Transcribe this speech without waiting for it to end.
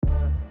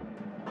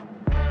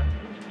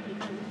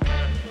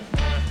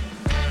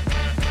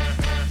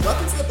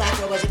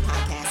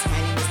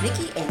is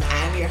Nikki, and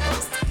I'm your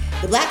host.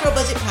 The Black Girl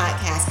Budget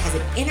Podcast has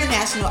an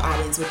international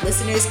audience with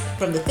listeners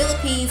from the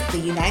Philippines, the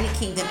United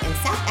Kingdom, and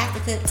South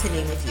Africa, to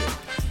name a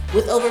few.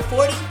 With over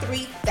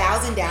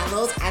 43,000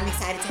 downloads, I'm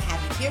excited to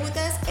have you here with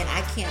us, and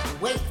I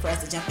can't wait for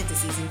us to jump into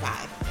Season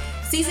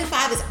 5. Season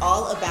 5 is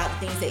all about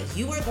things that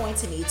you are going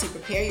to need to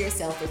prepare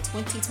yourself for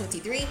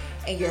 2023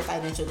 and your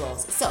financial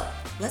goals. So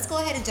let's go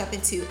ahead and jump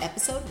into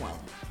episode 1.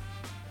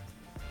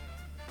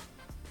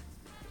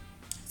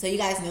 So you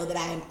guys know that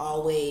I am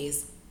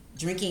always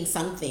drinking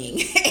something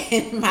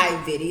in my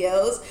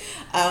videos.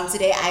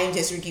 Today I am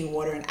just drinking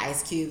water and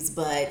ice cubes,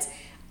 but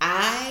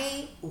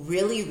I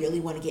really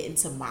want to get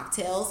into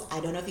mocktails. I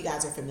don't know if you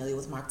guys are familiar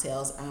with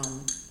mocktails.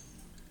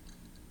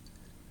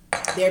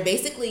 They're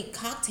basically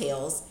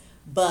cocktails,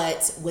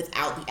 but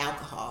without the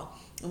alcohol.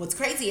 And what's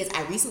crazy is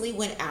I recently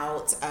went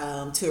out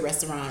to a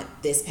restaurant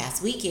this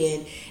past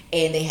weekend,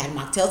 and they had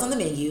mocktails on the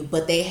menu,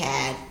 but they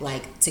had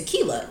like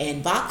tequila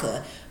and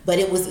vodka, but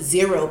it was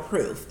 0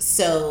 proof.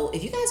 So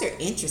if you guys are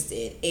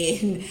interested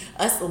in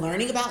us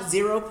learning about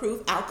 0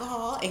 proof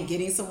alcohol and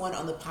getting someone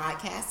on the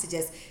podcast to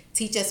just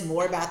teach us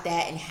more about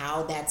that and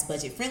how that's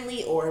budget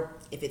friendly, or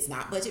if it's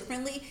not budget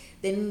friendly,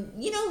 then,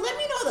 let me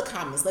know in the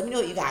comments. Let me know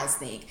what you guys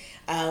think.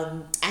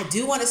 I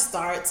do want to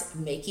start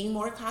making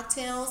more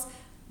mocktails.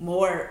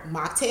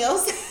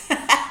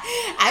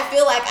 I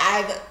feel like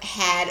I've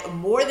had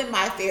more than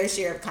my fair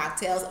share of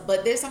cocktails,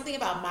 but there's something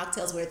about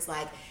mocktails where it's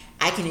like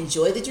I can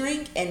enjoy the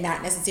drink and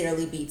not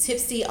necessarily be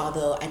tipsy,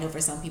 although I know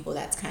for some people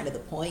that's kind of the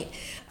point.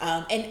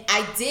 And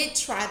I did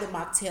try the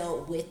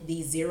mocktail with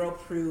the 0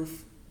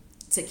 proof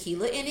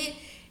tequila in it,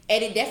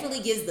 and it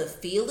definitely gives the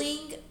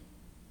feeling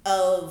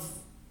of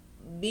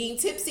being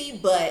tipsy,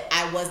 but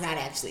I was not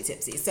actually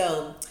tipsy.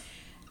 So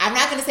I'm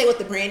not going to say what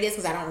the brand is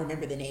because I don't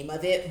remember the name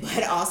of it,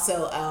 but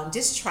also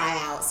just try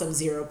out some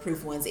 0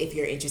 proof ones if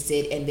you're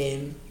interested, and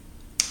then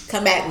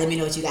come back and let me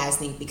know what you guys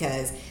think,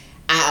 because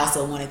I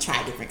also want to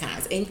try different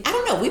kinds. And I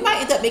don't know, we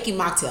might end up making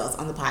mocktails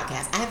on the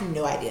podcast. I have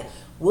no idea.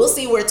 We'll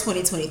see where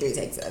 2023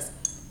 takes us.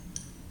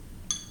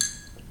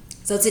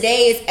 So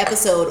today is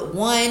episode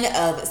 1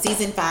 of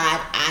season 5.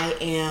 I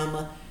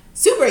am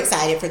super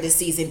excited for this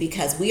season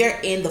because we are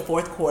in the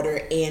 4th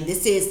quarter, and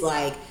this is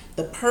like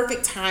the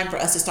perfect time for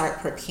us to start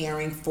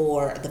preparing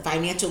for the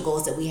financial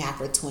goals that we have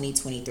for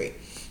 2023.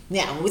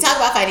 Now, when we talk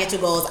about financial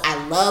goals,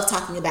 I love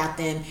talking about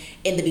them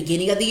in the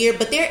beginning of the year,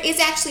 but there is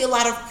actually a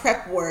lot of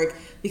prep work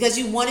because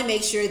you want to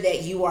make sure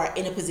that you are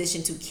in a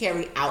position to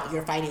carry out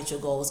your financial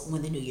goals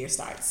when the new year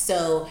starts.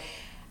 So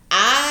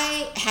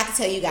I have to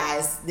tell you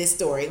guys this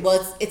story.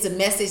 Well, it's a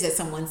message that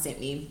someone sent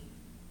me.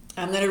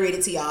 I'm going to read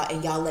it to y'all,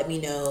 and y'all let me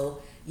know,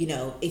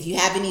 if you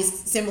have any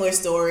similar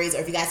stories,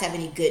 or if you guys have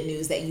any good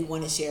news that you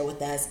want to share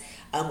with us,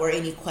 or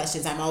any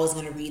questions. I'm always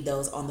going to read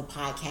those on the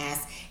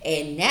podcast.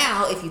 And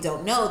now, if you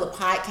don't know, the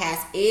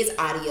podcast is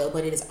audio,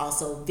 but it is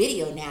also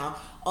video now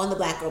on the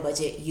Black Girl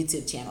Budget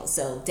YouTube channel.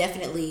 So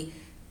definitely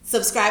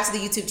subscribe to the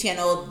YouTube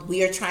channel.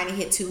 We are trying to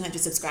hit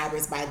 200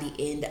 subscribers by the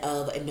end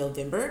of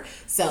November.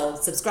 So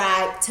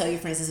subscribe, tell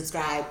your friends to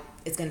subscribe.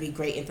 It's going to be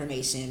great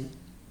information.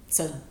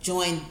 So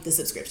join the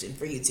subscription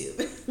for YouTube.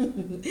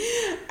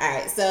 All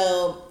right,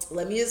 so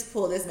let me just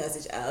pull this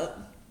message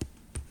up.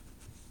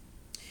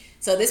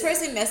 So this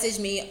person messaged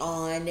me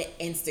on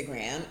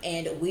Instagram,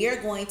 and we are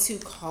going to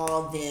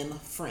call them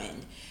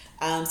Friend.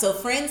 So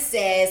Friend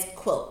says,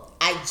 quote,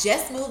 "I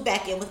just moved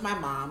back in with my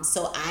mom,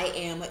 so I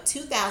am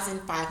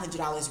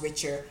 $2,500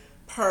 richer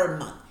per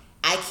month.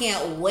 I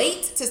can't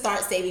wait to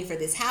start saving for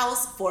this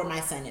house for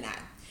my son and I.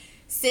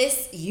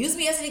 Sis, use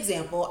me as an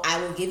example.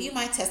 I will give you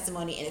my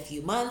testimony in a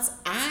few months.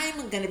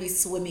 I'm going to be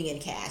swimming in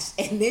cash."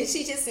 And then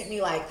she just sent me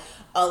like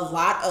a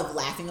lot of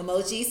laughing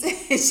emojis.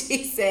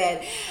 She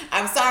said,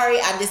 "I'm sorry,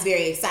 I'm just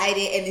very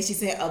excited." And then she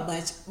sent a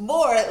bunch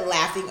more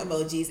laughing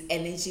emojis.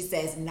 And then she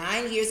says,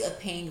 9 years of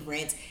paying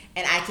rent,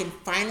 and I can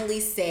finally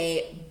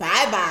say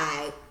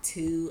bye-bye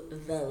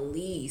to the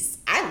lease.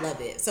 I love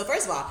it. So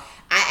first of all,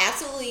 I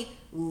absolutely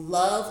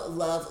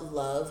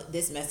love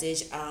this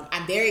message.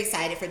 I'm very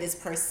excited for this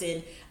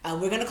person.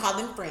 We're going to call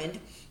them Friend.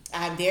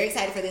 I'm very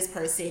excited for this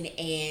person.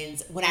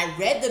 And when I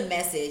read the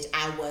message,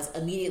 I was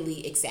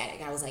immediately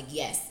ecstatic. I was like,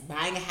 yes,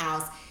 buying a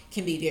house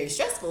can be very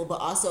stressful, but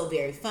also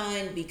very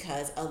fun,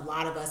 because a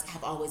lot of us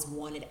have always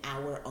wanted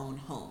our own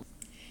home.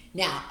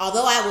 Now,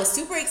 although I was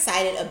super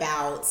excited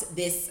about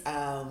this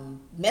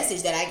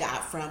message that I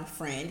got from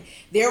Friend,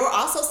 there were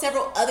also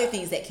several other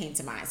things that came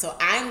to mind. So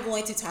I'm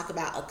going to talk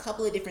about a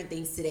couple of different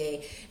things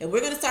today, and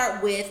we're going to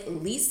start with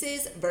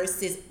leases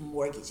versus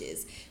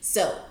mortgages.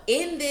 So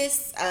in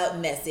this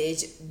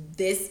message,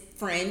 this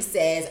Friend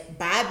says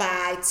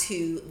bye-bye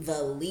to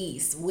the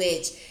lease,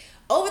 which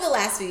over the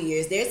last few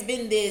years, there's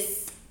been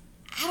this,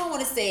 I don't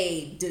want to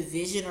say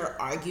division or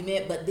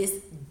argument, but this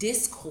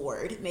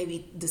discord,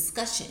 maybe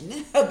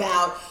discussion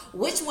about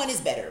which one is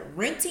better,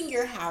 renting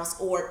your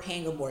house or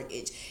paying a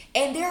mortgage.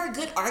 And there are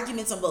good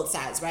arguments on both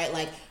sides, right?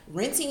 Like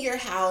renting your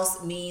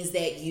house means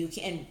that you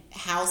can,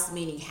 house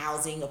meaning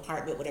housing,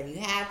 apartment, whatever you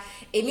have.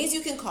 It means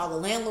you can call the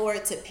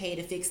landlord to pay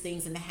to fix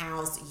things in the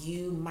house.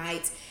 You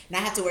might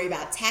not have to worry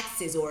about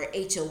taxes or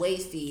HOA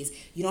fees.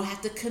 You don't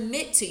have to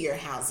commit to your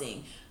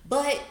housing.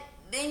 But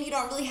then you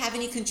don't really have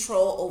any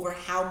control over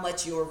how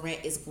much your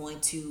rent is going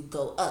to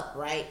go up,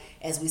 right?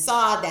 As we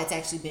saw, that's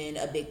actually been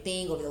a big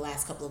thing over the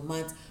last couple of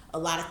months. A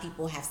lot of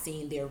people have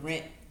seen their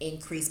rent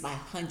increase by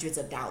hundreds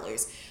of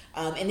dollars.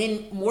 And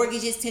then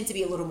mortgages tend to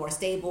be a little more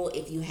stable.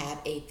 If you have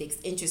a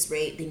fixed interest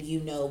rate, then you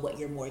know what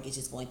your mortgage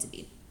is going to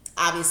be.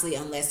 Obviously,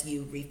 unless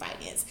you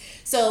refinance.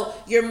 So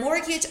your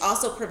mortgage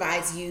also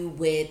provides you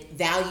with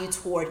value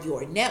toward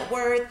your net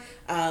worth.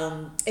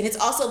 And it's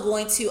also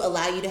going to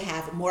allow you to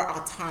have more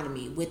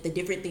autonomy with the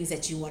different things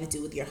that you want to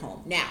do with your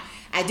home. Now,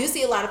 I do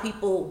see a lot of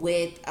people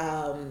with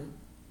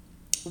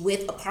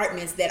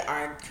apartments that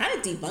are kind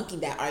of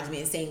debunking that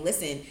argument and saying,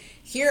 listen,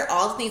 here are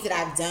all the things that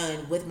I've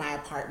done with my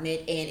apartment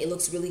and it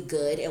looks really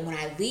good. And when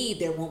I leave,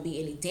 there won't be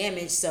any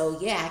damage. So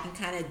yeah, I can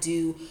kind of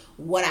do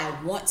what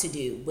I want to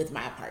do with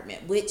my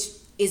apartment, which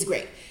is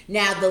great.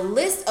 Now, the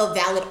list of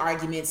valid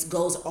arguments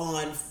goes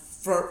on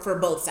for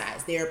both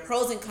sides. There are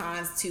pros and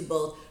cons to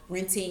both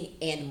renting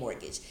and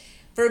mortgage.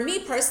 For me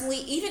personally,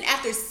 even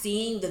after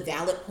seeing the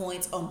valid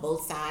points on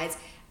both sides,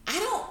 I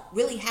don't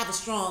really have a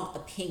strong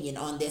opinion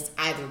on this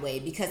either way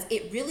because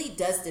it really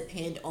does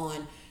depend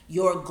on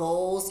your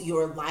goals,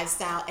 your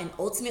lifestyle, and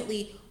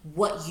ultimately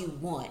what you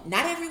want.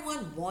 Not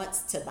everyone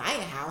wants to buy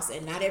a house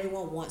and not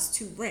everyone wants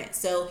to rent.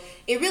 So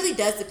it really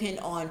does depend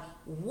on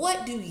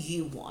what do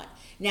you want.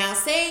 Now,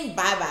 saying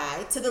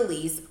bye-bye to the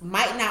lease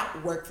might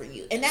not work for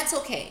you, and that's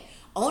okay.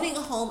 Owning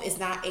a home is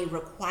not a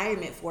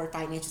requirement for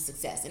financial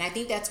success. And I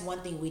think that's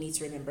one thing we need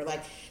to remember.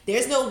 Like,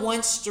 there's no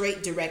one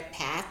straight direct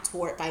path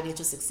toward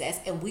financial success,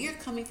 and we are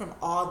coming from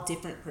all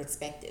different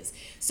perspectives.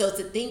 So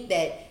to think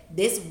that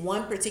this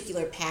one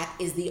particular path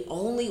is the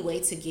only way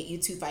to get you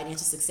to financial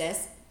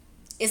success,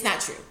 it's not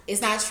true.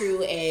 It's not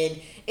true, and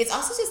it's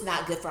also just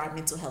not good for our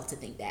mental health to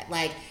think that.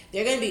 Like,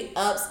 there are going to be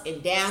ups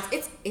and downs.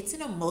 It's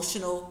an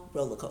emotional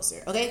roller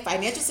coaster, okay?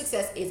 Financial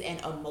success is an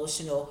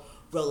emotional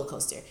roller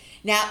coaster.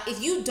 Now,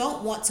 if you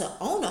don't want to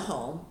own a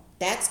home,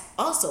 that's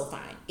also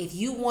fine. If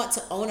you want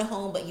to own a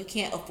home but you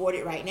can't afford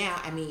it right now,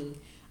 I mean,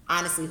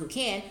 honestly, who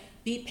can?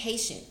 Be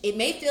patient. It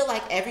may feel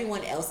like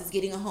everyone else is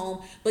getting a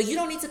home, but you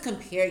don't need to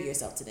compare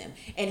yourself to them.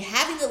 And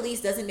having a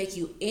lease doesn't make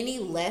you any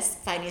less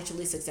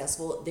financially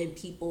successful than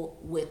people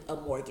with a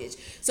mortgage.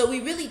 So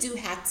we really do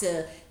have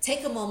to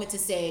take a moment to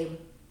say,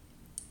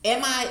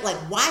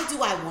 why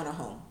do I want a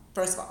home?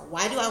 First of all,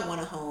 why do I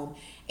want a home?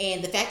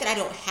 And the fact that I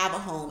don't have a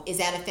home, is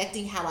that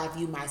affecting how I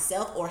view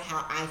myself or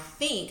how I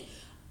think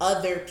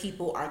other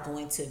people are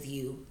going to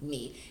view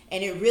me?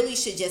 And it really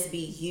should just be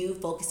you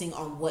focusing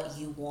on what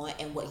you want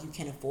and what you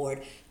can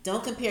afford.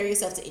 Don't compare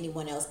yourself to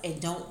anyone else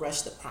and don't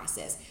rush the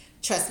process.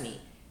 Trust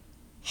me,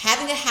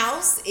 having a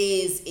house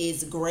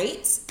is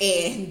great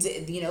and,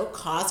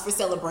 cause for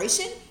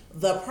celebration.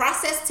 The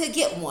process to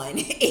get one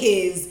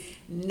is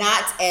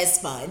not as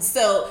fun.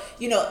 So,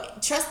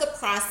 trust the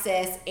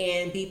process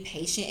and be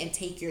patient and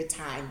take your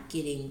time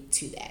getting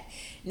to that.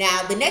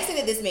 Now, the next thing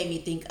that this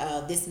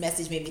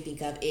message made me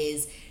think of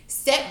is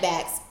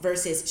setbacks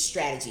versus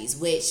strategies,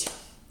 which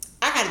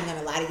I'm not even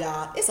gonna lie to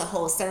y'all, it's a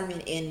whole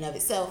sermon in and of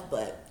itself,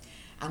 but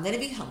I'm gonna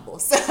be humble.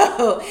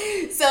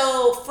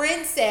 So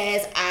friend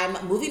says,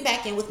 I'm moving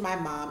back in with my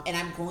mom and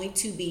I'm going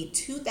to be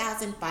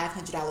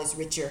 $2,500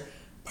 richer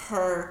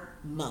per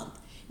month.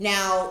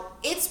 Now,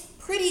 it's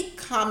pretty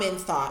common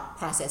thought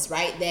process,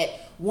 right? That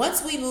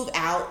once we move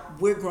out,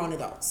 we're grown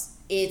adults.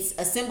 It's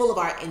a symbol of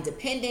our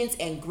independence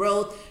and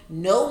growth.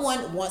 No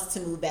one wants to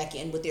move back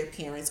in with their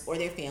parents or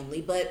their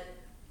family, but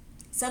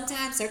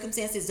sometimes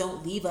circumstances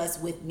don't leave us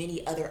with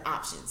many other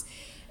options.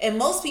 And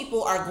most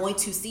people are going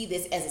to see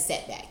this as a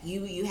setback.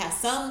 You have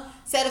some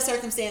set of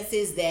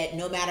circumstances that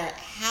no matter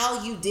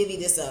how you divvy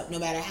this up, no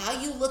matter how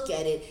you look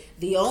at it,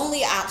 the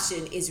only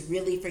option is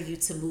really for you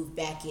to move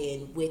back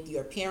in with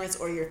your parents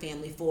or your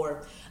family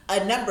for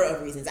a number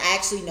of reasons. I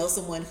actually know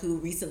someone who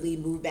recently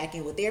moved back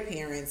in with their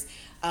parents,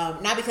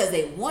 not because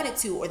they wanted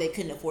to or they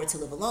couldn't afford to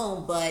live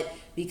alone, but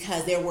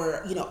because there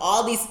were,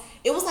 all these,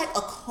 it was like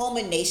a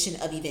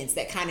culmination of events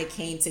that kind of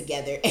came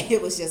together. And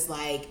it was just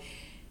like,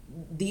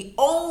 the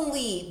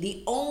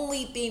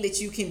only thing that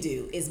you can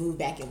do is move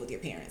back in with your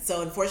parents.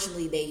 So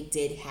unfortunately, they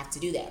did have to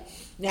do that.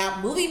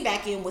 Now, moving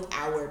back in with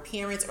our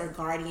parents or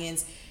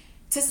guardians,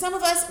 to some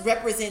of us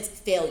represents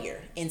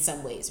failure in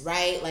some ways,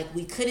 right? Like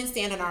we couldn't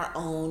stand on our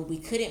own. We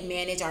couldn't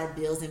manage our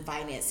bills and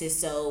finances.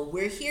 So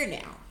we're here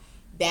now,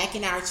 back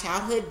in our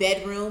childhood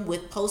bedroom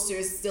with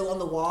posters still on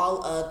the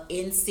wall of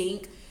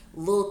NSYNC,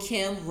 Lil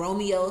Kim,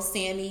 Romeo,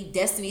 Sammy,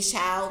 Destiny's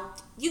Child.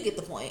 You get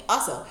the point.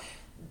 Also,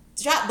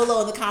 drop below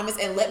in the comments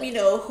and let me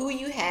know who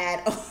you had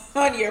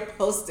on your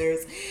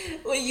posters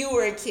when you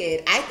were a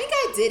kid. I think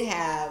I did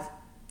have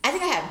I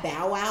think I had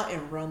Bow Wow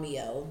and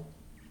Romeo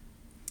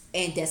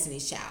and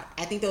Destiny's Child.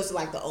 I think those are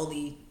like the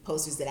only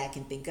posters that I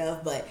can think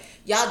of. But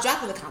y'all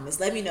drop in the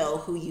comments. Let me know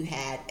who you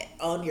had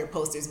on your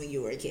posters when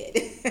you were a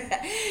kid.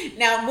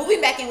 Now,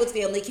 moving back in with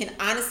family can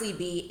honestly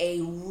be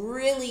a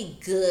really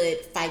good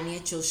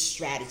financial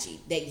strategy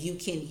that you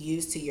can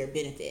use to your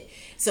benefit.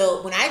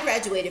 So when I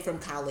graduated from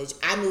college,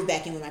 I moved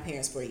back in with my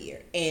parents for a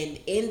year. And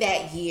in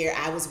that year,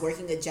 I was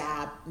working a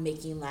job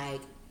making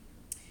like,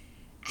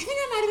 I think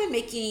I might have been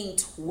making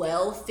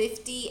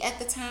 $12.50 at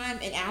the time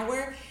an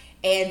hour.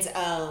 And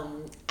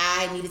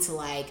I needed to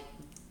like,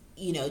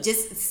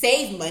 just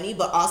save money,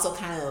 but also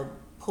kind of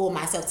pull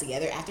myself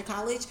together after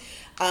college.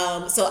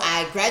 So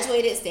I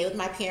graduated, stayed with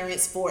my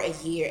parents for a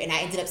year, and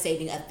I ended up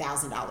saving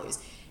 $1,000.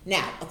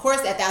 Now, of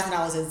course, that $1,000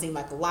 doesn't seem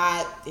like a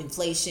lot,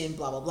 inflation,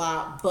 blah, blah,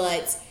 blah.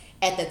 But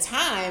at the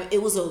time,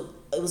 it was a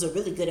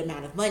really good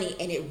amount of money,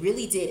 and it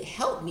really did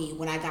help me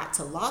when I got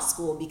to law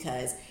school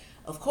because,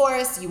 of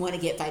course, you want to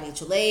get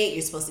financial aid.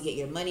 You're supposed to get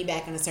your money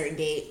back on a certain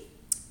date.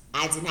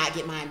 I did not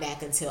get mine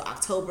back until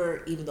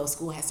October, even though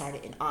school had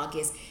started in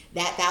August.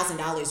 That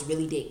 $1,000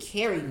 really did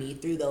carry me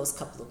through those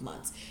couple of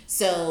months.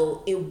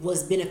 So it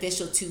was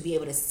beneficial to be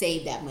able to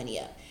save that money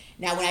up.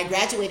 Now, when I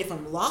graduated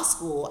from law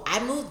school,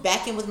 I moved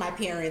back in with my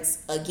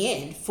parents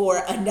again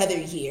for another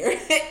year.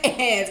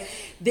 And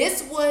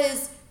this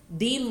was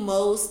the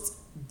most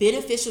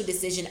beneficial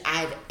decision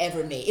I've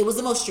ever made. It was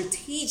the most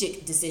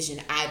strategic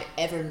decision I've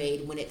ever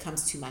made when it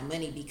comes to my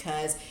money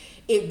because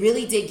it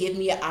really did give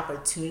me an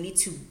opportunity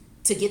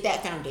to get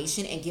that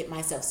foundation and get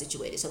myself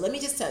situated. So let me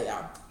just tell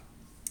y'all,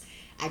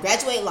 I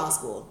graduated law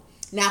school.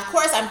 Now, of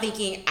course, I'm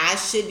thinking I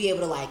should be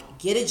able to like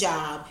get a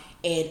job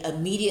and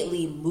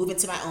immediately move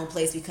into my own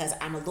place because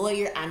I'm a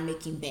lawyer, I'm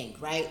making bank,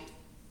 right?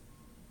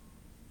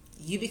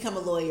 You become a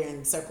lawyer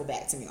and circle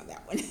back to me on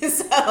that one.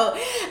 So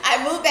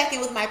I moved back in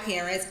with my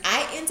parents.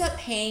 I end up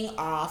paying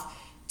off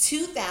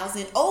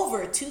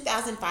over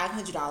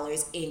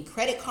 $2,500 in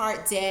credit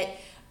card debt.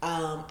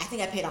 I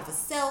think I paid off a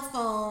cell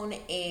phone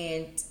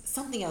and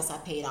something else I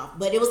paid off,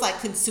 but it was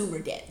like consumer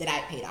debt that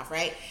I paid off,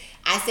 right?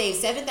 I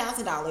saved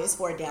 $7,000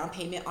 for a down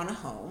payment on a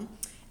home.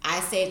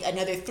 I saved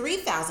another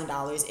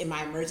 $3,000 in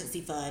my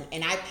emergency fund,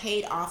 and I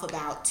paid off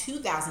about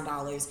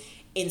 $2,000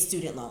 in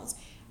student loans.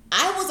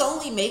 I was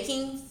only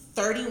making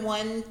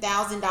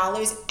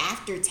 $31,000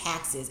 after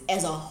taxes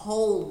as a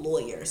whole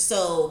lawyer.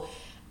 So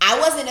I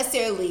wasn't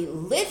necessarily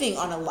living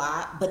on a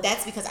lot, but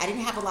that's because I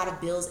didn't have a lot of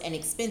bills and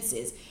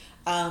expenses.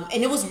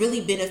 And it was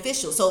really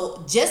beneficial.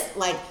 So just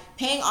like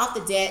paying off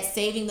the debt,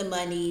 saving the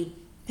money,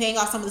 paying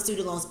off some of the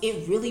student loans,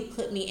 it really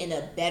put me in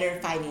a better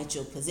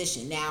financial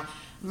position. Now,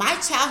 my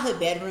childhood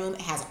bedroom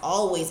has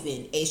always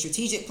been a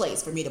strategic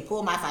place for me to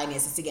pull my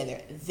finances together.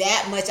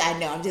 That much I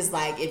know. I'm just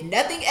like, if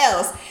nothing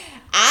else,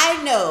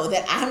 I know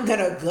that I'm going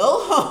to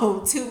go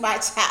home to my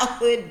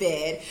childhood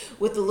bed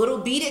with the little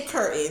beaded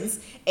curtains,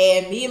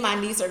 and me and my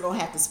niece are going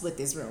to have to split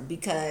this room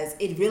because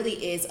it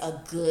really is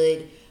a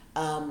good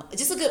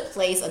just a good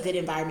place, a good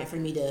environment for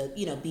me to,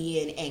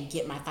 be in and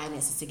get my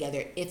finances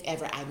together if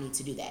ever I need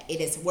to do that. It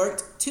has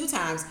worked 2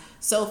 times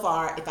so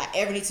far. If I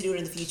ever need to do it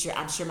in the future,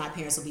 I'm sure my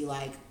parents will be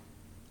like,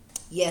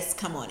 yes,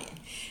 come on in.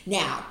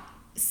 Now,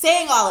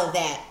 saying all of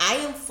that, I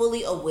am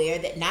fully aware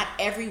that not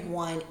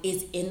everyone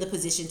is in the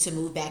position to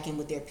move back in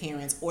with their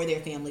parents or their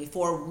family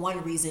for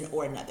one reason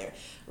or another,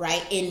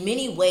 right? In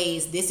many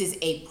ways, this is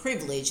a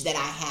privilege that I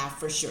have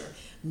for sure.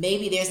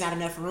 Maybe there's not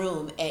enough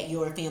room at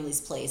your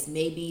family's place.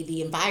 Maybe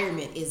the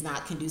environment is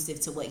not conducive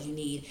to what you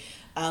need.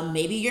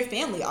 Maybe your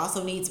family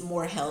also needs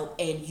more help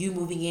and you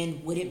moving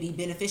in wouldn't be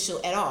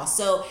beneficial at all.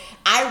 So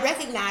I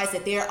recognize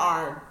that there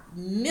are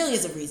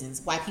millions of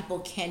reasons why people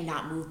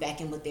cannot move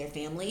back in with their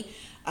family,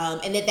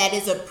 and that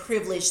is a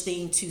privileged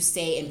thing to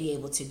say and be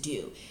able to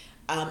do.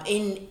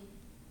 In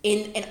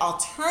an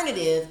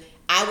alternative,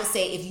 I would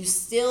say if you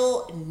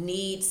still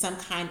need some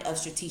kind of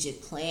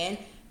strategic plan,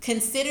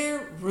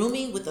 consider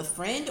rooming with a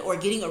friend or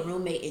getting a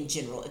roommate in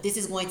general. If this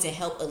is going to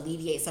help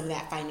alleviate some of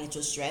that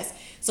financial stress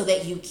so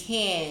that you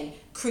can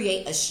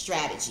create a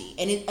strategy.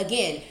 And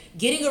again,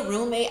 getting a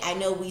roommate, I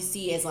know we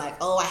see as like,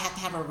 oh, I have to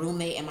have a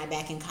roommate. Am I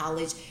back in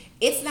college?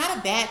 It's not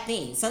a bad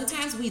thing.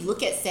 Sometimes we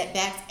look at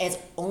setbacks as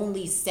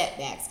only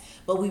setbacks,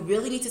 but we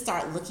really need to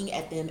start looking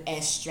at them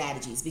as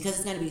strategies because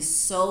it's going to be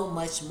so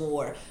much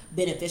more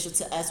beneficial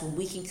to us when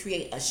we can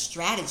create a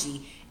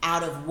strategy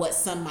out of what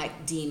some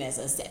might deem as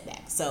a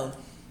setback. So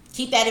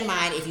keep that in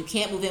mind. If you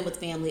can't move in with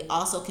family,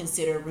 also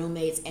consider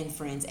roommates and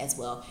friends as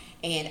well.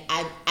 And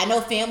I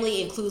know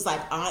family includes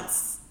like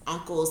aunts,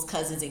 uncles,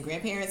 cousins, and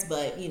grandparents,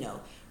 but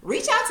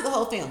reach out to the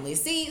whole family.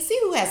 See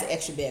who has an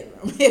extra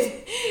bedroom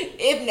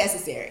if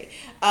necessary.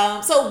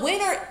 So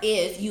when or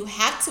if you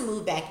have to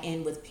move back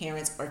in with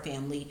parents or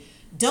family,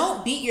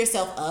 don't beat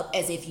yourself up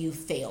as if you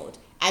failed.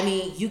 I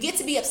mean, you get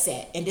to be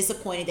upset and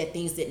disappointed that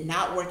things did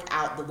not work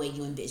out the way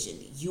you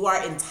envisioned. You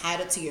are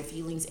entitled to your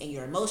feelings and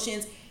your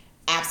emotions.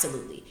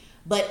 Absolutely.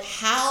 But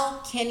how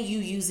can you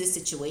use this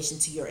situation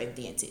to your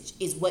advantage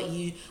is what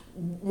you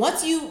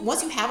once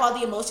you have all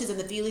the emotions and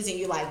the feelings and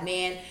you're like,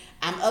 man,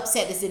 I'm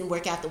upset this didn't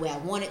work out the way I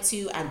wanted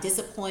to. I'm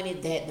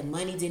disappointed that the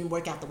money didn't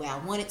work out the way I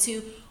wanted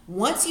to.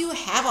 Once you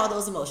have all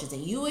those emotions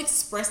and you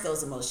express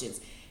those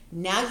emotions,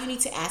 now you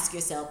need to ask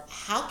yourself,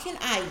 how can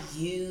I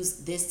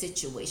use this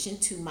situation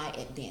to my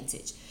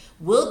advantage?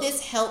 Will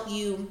this help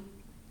you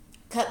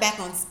cut back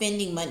on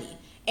spending money?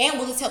 And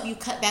will this help you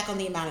cut back on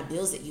the amount of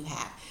bills that you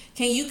have?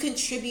 Can you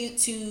contribute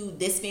to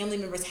this family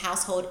member's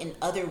household in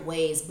other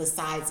ways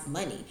besides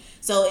money?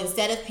 So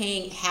instead of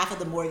paying half of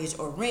the mortgage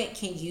or rent,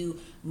 can you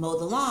mow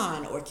the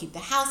lawn or keep the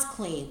house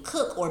clean,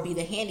 cook, or be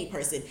the handy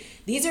person?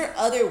 These are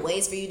other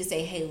ways for you to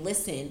say, hey,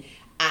 listen,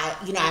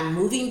 I'm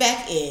moving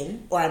back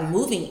in, or I'm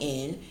moving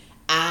in.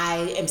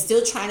 I am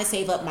still trying to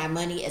save up my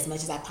money as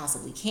much as I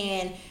possibly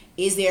can.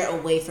 Is there a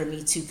way for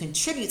me to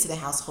contribute to the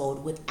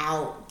household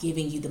without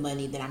giving you the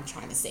money that I'm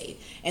trying to save?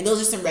 And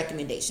those are some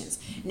recommendations.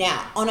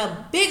 Now, on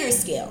a bigger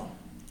scale,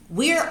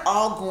 we're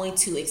all going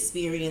to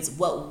experience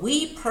what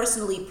we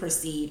personally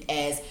perceive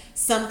as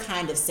some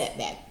kind of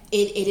setback.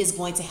 It is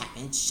going to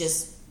happen. It's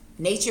just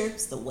nature.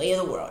 It's the way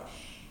of the world.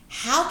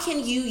 How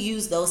can you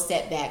use those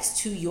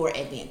setbacks to your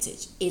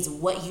advantage is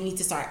what you need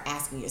to start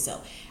asking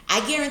yourself.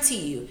 I guarantee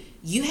you,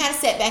 you had a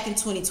setback in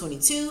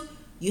 2022.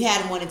 You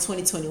had one in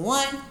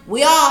 2021.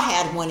 We all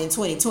had one in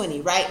 2020,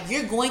 right?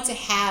 You're going to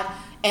have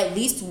at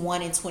least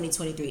one in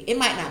 2023. It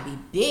might not be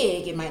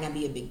big. It might not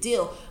be a big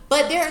deal,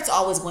 but there's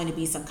always going to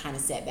be some kind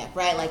of setback,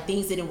 right? Like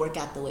things didn't work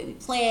out the way we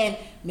planned.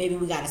 Maybe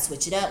we got to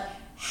switch it up.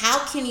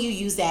 How can you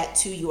use that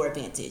to your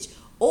advantage?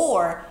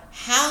 Or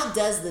how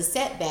does the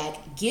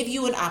setback give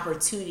you an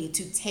opportunity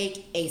to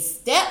take a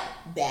step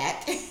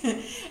back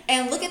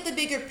and look at the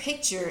bigger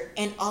picture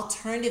and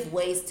alternative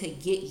ways to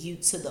get you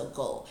to the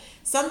goal?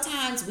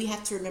 Sometimes we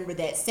have to remember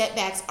that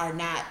setbacks are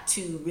not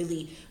to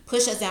really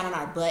push us down on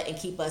our butt and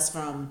keep us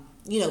from,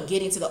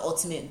 getting to the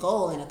ultimate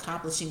goal and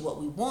accomplishing what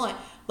we want,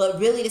 but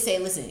really to say,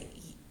 listen,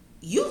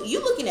 you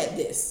looking at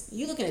this,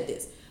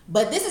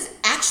 but this is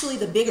actually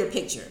the bigger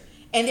picture.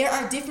 And there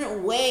are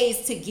different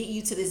ways to get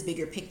you to this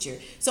bigger picture.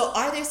 So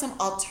are there some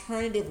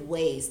alternative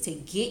ways to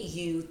get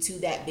you to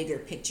that bigger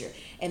picture?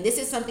 And this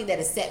is something that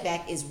a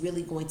setback is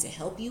really going to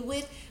help you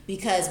with,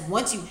 because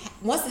once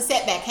the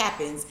setback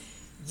happens,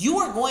 you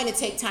are going to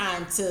take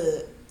time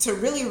to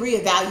really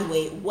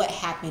reevaluate what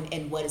happened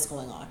and what is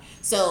going on.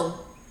 So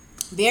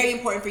very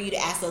important for you to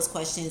ask those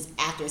questions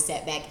after a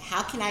setback.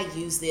 How can I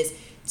use this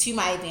to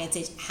my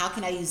advantage? How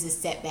can I use this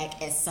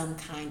setback as some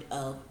kind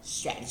of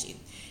strategy?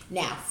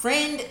 Now,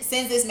 friend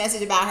sends this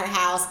message about her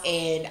house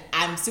and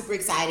I'm super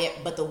excited,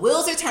 but the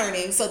wheels are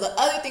turning. So the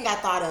other thing I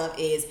thought of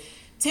is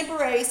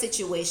temporary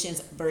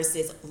situations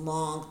versus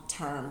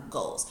long-term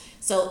goals.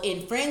 So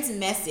in friend's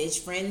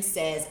message, friend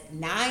says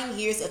 9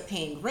 years of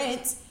paying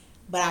rent,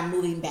 but I'm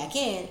moving back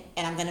in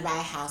and I'm going to buy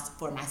a house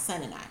for my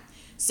son and I.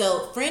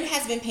 So friend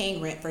has been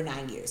paying rent for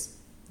 9 years.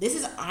 This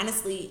is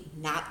honestly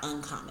not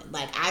uncommon.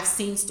 Like I've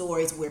seen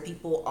stories where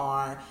people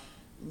are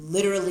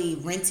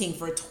literally renting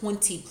for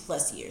 20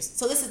 plus years.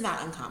 So this is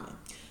not uncommon.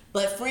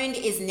 But friend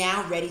is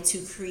now ready to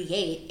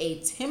create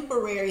a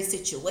temporary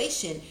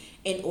situation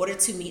in order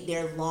to meet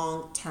their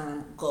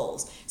long-term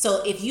goals.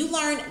 So if you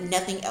learn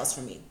nothing else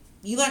from me,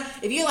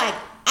 if you're like,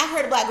 I've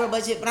heard of Black Girl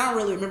Budget, but I don't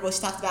really remember what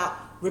she talked about.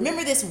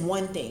 Remember this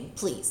one thing,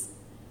 please.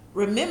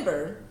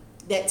 Remember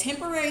that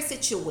temporary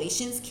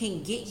situations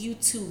can get you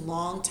to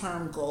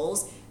long-term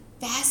goals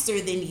faster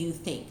than you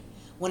think.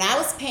 When I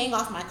was paying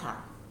off my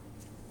car,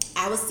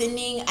 I was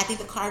sending, I think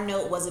the car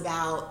note was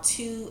about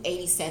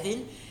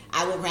 $287.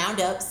 I would round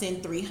up,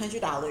 send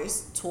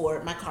 $300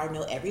 toward my car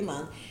note every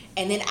month.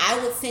 And then I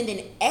would send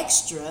an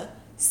extra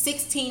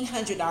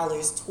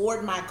 $1,600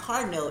 toward my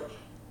car note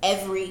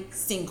every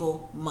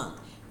single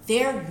month.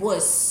 There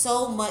was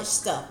so much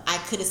stuff I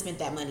could have spent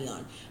that money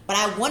on, but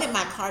I wanted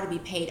my car to be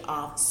paid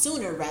off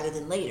sooner rather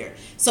than later.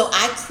 So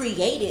I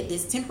created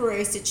this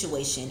temporary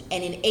situation,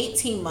 and in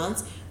 18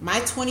 months, my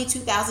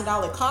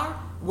 $22,000 car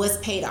was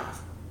paid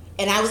off.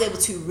 And I was able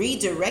to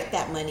redirect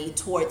that money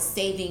towards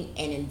saving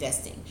and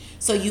investing.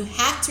 So you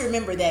have to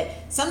remember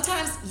that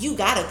sometimes you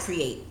gotta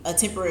create a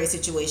temporary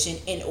situation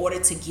in order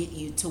to get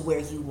you to where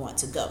you want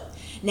to go.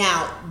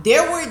 Now,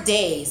 there were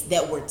days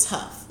that were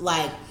tough.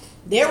 Like,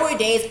 there were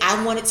days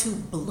I wanted to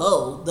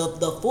blow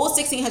the full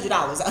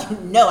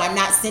 $1,600. No, I'm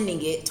not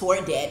sending it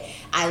toward debt.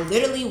 I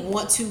literally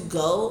want to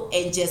go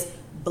and just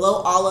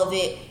blow all of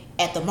it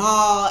at the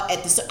mall, I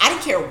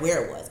didn't care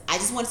where it was. I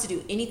just wanted to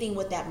do anything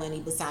with that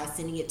money besides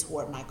sending it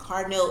toward my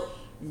car note,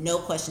 no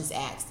questions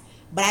asked.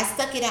 But I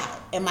stuck it out,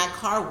 and my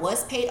car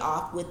was paid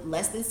off with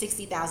less than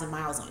 60,000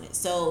 miles on it.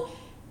 So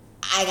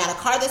I got a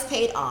car that's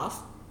paid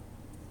off,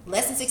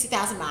 less than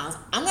 60,000 miles.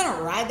 I'm going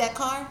to ride that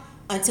car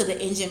until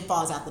the engine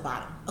falls out the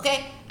bottom,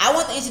 okay? I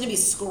want the engine to be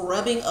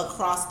scrubbing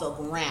across the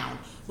ground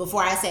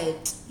before I say,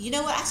 you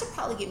know what, I should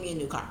probably get me a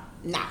new car.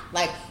 Nah,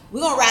 like, we're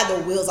going to ride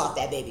the wheels off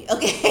that baby,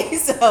 okay?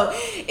 So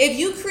if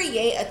you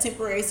create a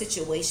temporary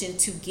situation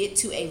to get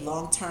to a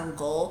long-term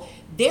goal,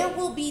 there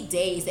will be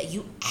days that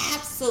you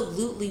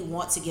absolutely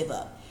want to give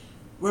up.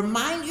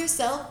 Remind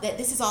yourself that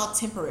this is all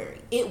temporary.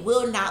 It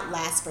will not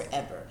last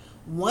forever.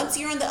 Once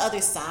you're on the other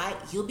side,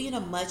 you'll be in a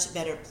much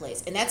better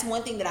place. And that's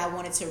one thing that I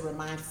wanted to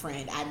remind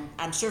Friend.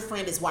 I'm sure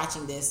Friend is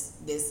watching this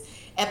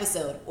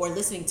episode or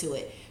listening to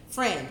it.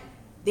 Friend,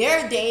 there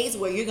are days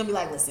where you're going to be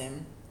like,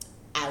 listen,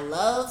 I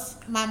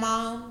love my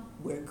mom.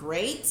 We're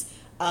great.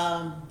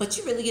 But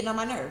you're really getting on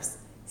my nerves.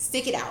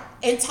 Stick it out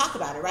and talk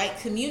about it, right?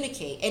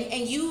 Communicate.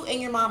 And you and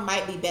your mom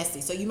might be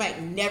besties, so you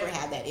might never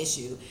have that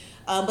issue.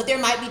 But there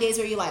might be days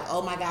where you're like,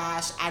 oh my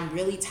gosh, I'm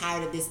really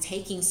tired of this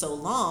taking so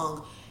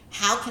long.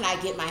 How can I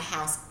get my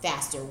house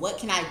faster? What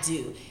can I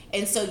do?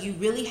 And so you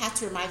really have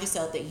to remind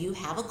yourself that you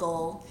have a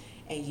goal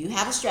and you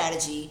have a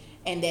strategy,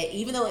 and that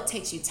even though it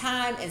takes you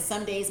time and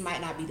some days might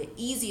not be the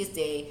easiest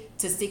day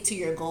to stick to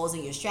your goals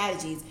and your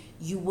strategies,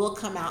 you will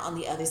come out on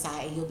the other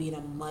side and you'll be in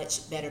a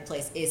much better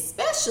place,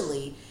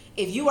 especially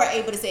if you are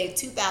able to save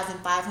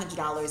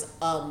 $2,500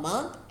 a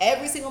month,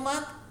 every single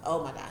month.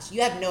 Oh my gosh,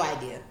 you have no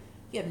idea.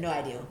 You have no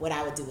idea what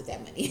I would do with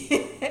that money.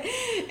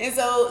 And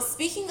so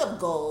speaking of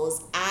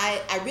goals,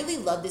 I really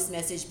love this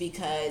message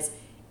because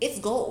it's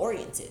goal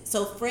oriented.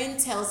 So Friend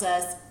tells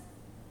us,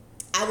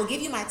 I will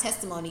give you my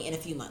testimony in a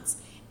few months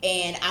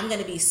and I'm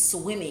going to be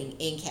swimming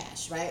in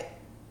cash, right?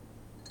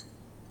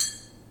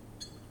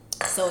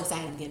 So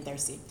excited, I'm getting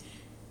thirsty.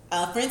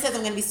 Friend says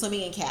I'm going to be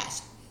swimming in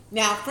cash.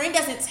 Now, Friend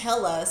doesn't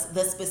tell us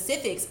the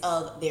specifics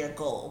of their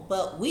goal,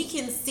 but we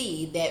can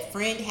see that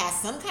Friend has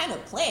some kind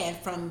of plan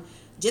from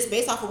just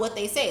based off of what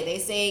they say. They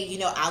say,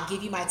 I'll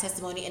give you my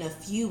testimony in a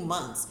few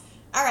months.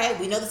 All right,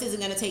 we know this isn't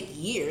going to take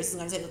years. It's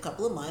going to take a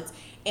couple of months,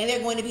 and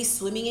they're going to be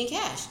swimming in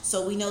cash.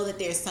 So we know that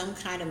there's some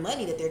kind of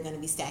money that they're going to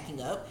be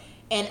stacking up.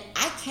 And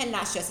I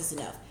cannot stress this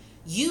enough.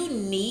 You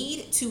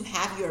need to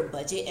have your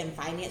budget and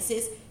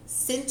finances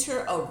center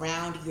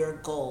around your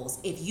goals.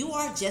 If you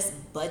are just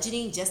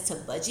budgeting just to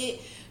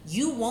budget,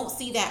 you won't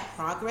see that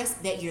progress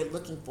that you're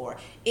looking for.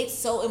 It's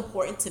so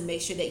important to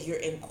make sure that you're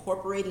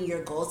incorporating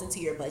your goals into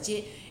your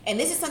budget. And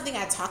this is something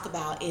I talk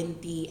about in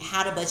the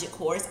How to Budget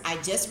course. I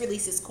just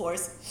released this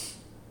course.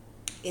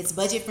 It's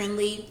budget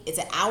friendly. It's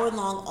an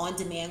hour-long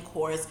on-demand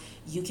course.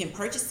 You can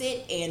purchase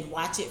it and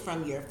watch it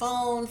from your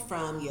phone,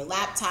 from your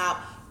laptop,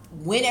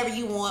 whenever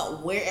you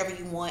want, wherever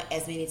you want,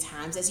 as many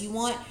times as you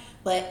want.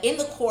 But in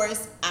the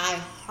course, I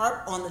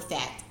harp on the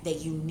fact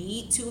that you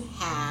need to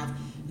have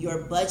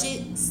your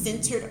budget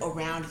centered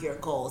around your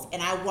goals.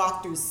 And I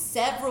walk through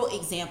several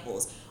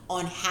examples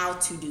on how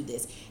to do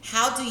this.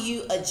 How do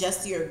you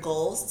adjust your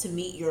goals to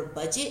meet your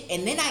budget?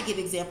 And then I give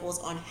examples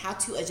on how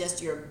to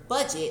adjust your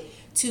budget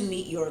to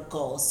meet your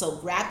goals. So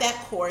grab that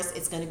course.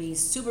 It's going to be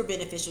super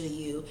beneficial to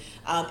you.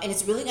 And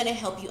it's really going to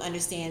help you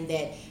understand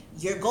that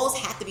your goals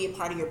have to be a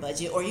part of your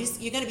budget, or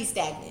you're going to be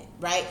stagnant,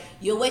 right?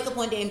 You'll wake up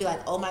one day and be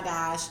like, oh my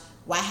gosh,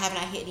 why haven't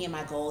I hit any of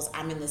my goals?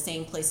 I'm in the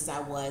same place as I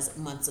was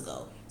months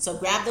ago. So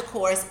grab the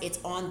course. It's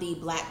on the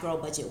Black Girl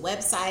Budget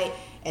website.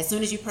 As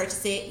soon as you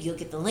purchase it, you'll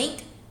get the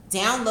link.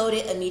 Download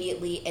it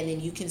immediately, and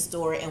then you can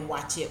store it and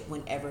watch it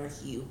whenever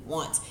you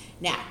want.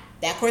 Now,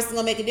 that course is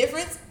going to make a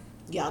difference.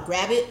 Y'all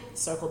grab it,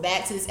 circle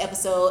back to this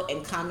episode,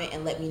 and comment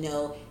and let me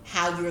know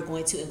how you're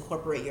going to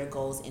incorporate your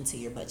goals into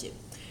your budget.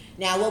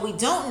 Now, what we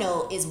don't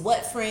know is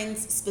what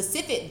Friend's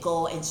specific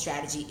goal and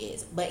strategy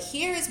is. But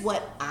here is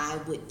what I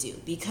would do,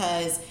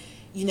 because,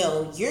 you're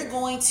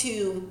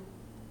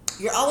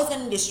always going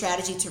to need a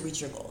strategy to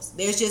reach your goals.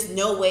 There's just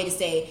no way to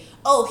say,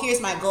 oh,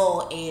 here's my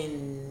goal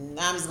and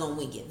I'm just going to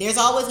wing it. There's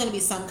always going to be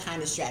some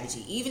kind of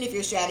strategy. Even if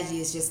your strategy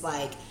is just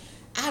like,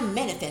 I'm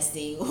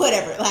manifesting,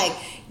 whatever. Like,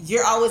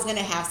 you're always going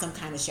to have some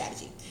kind of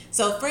strategy.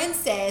 So Friend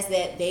says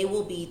that they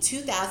will be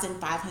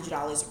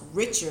 $2,500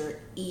 richer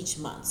each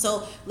month.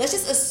 So let's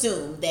just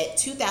assume that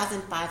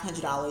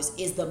 $2,500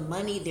 is the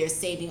money they're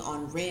saving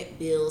on rent,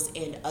 bills,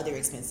 and other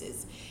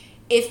expenses.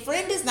 If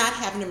Friend does not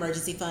have an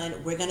emergency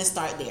fund, we're going to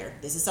start there.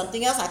 This is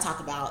something else I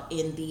talk about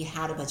in the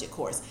How to Budget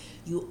course.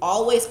 You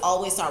always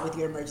start with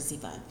your emergency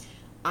fund.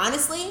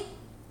 Honestly,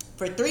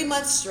 for 3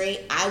 months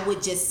straight, I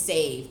would just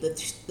save the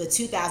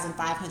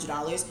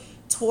 $2,500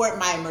 toward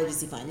my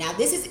emergency fund. Now,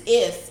 this is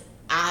if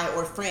I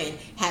or Friend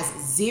has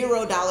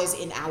 $0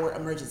 in our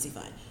emergency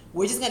fund.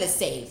 We're just going to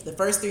save the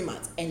first 3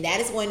 months, and that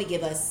is going to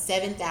give us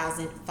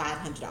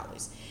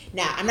 $7,500.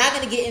 Now, I'm not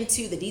going to get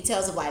into the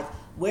details of like,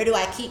 where do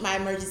I keep my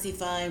emergency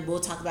fund?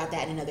 We'll talk about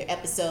that in another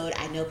episode.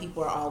 I know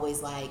people are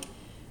always like,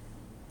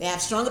 they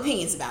have strong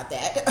opinions about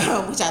that,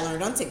 which I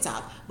learned on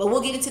TikTok. But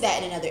we'll get into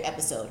that in another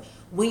episode.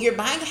 When you're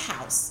buying a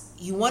house,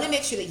 you want to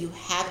make sure that you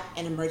have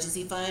an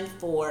emergency fund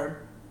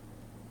for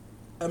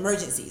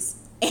emergencies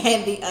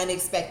and the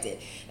unexpected.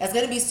 That's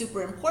going to be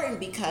super important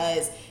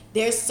because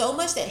there's so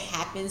much that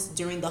happens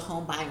during the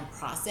home buying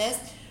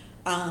process.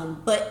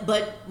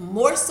 But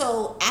more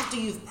so after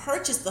you've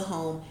purchased the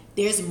home,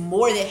 there's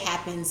more that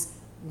happens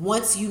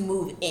once you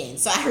move in.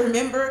 So I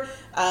remember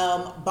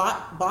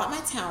bought my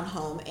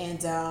townhome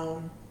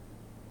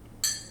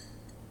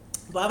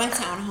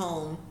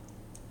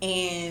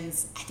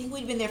and I think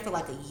we'd been there for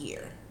like a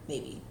year,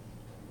 maybe.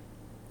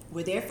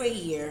 We're there for a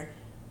year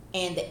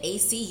and the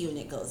AC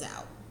unit goes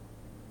out.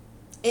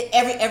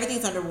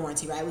 Everything's under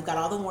warranty, right? We've got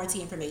all the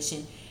warranty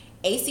information.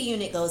 AC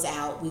unit goes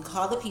out. We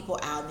call the people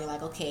out, and they're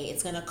like, okay,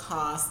 it's going to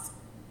cost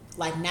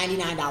like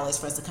 $99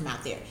 for us to come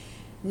out there.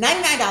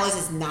 $99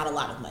 is not a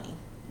lot of money,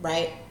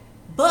 right?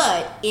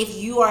 But if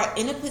you are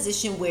in a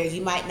position where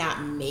you might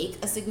not make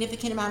a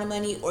significant amount of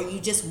money, or you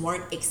just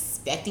weren't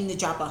expecting to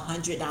drop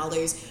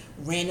 $100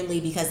 randomly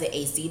because the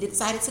AC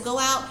decided to go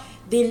out,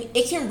 then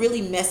it can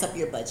really mess up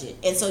your budget.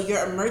 And so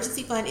your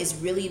emergency fund is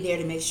really there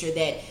to make sure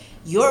that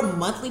your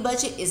monthly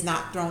budget is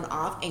not thrown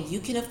off, and you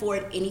can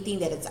afford anything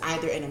that is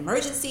either an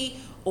emergency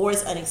or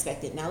is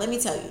unexpected. Now, let me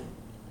tell you,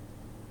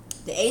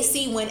 the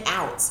AC went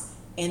out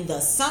in the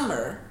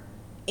summer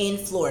in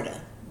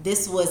Florida.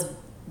 This was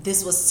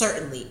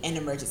certainly an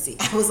emergency.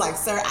 I was like,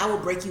 sir, I will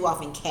break you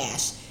off in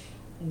cash.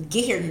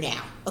 Get here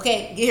now.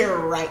 Okay, get here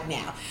right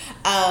now.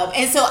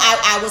 And so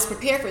I was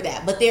prepared for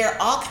that. But there are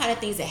all kind of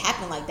things that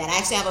happen like that. I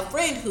actually have a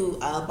friend who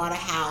bought a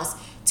house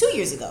 2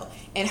 years ago,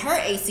 and her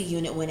AC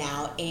unit went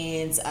out,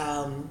 and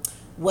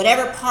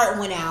whatever part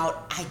went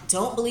out, I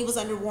don't believe was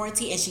under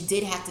warranty, and she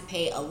did have to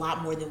pay a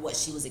lot more than what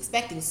she was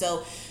expecting.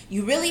 So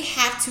you really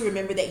have to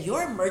remember that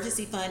your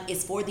emergency fund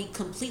is for the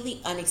completely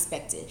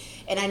unexpected.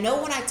 And I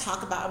know when I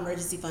talk about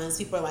emergency funds,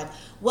 people are like,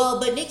 well,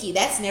 but Nikki,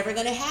 that's never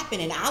going to happen,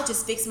 and I'll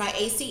just fix my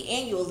AC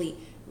annually.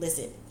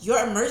 Listen,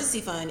 your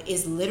emergency fund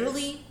is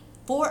literally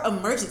for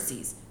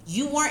emergencies.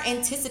 You weren't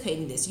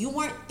anticipating this. You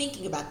weren't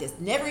thinking about this.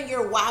 Never in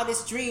your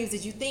wildest dreams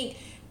did you think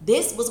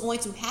this was going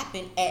to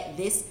happen at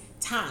this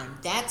time.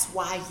 That's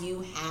why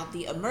you have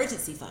the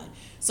emergency fund.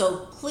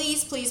 So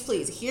please, please,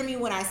 please hear me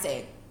when I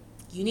say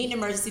you need an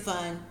emergency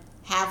fund.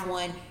 Have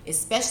one,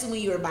 especially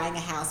when you are buying a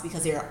house,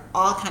 because there are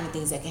all kinds of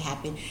things that can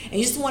happen. And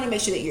you just want to make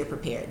sure that you're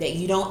prepared, that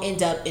you don't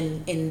end up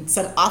in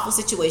some awful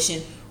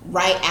situation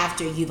right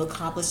after you've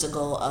accomplished the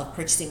goal of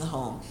purchasing a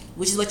home,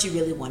 which is what you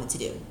really wanted to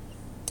do.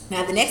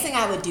 Now, the next thing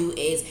I would do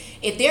is,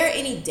 if there are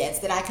any debts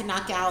that I can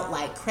knock out,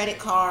 like credit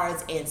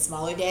cards and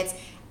smaller debts,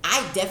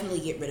 I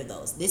definitely get rid of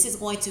those. This is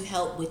going to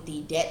help with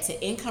the debt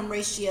to income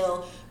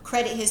ratio,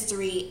 credit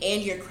history,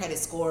 and your credit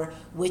score,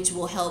 which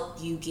will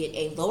help you get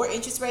a lower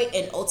interest rate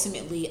and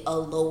ultimately a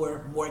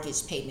lower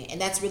mortgage payment.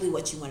 And that's really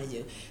what you want to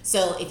do.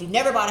 So if you've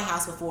never bought a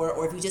house before,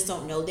 or if you just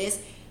don't know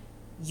this,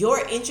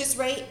 your interest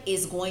rate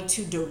is going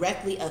to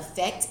directly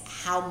affect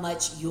how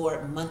much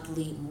your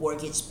monthly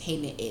mortgage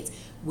payment is.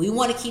 We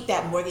want to keep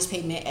that mortgage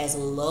payment as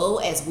low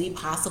as we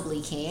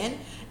possibly can.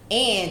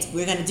 And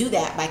we're going to do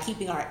that by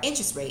keeping our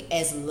interest rate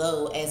as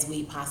low as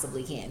we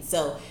possibly can.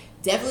 So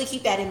definitely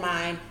keep that in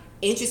mind.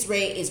 Interest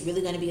rate is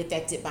really going to be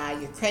affected by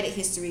your credit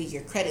history,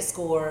 your credit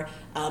score,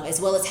 as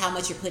well as how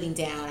much you're putting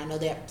down. I know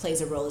that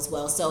plays a role as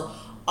well. So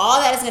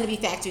all that is going to be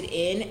factored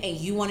in, and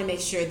you want to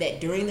make sure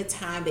that during the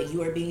time that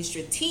you are being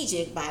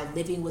strategic by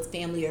living with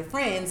family or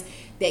friends,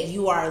 that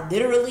you are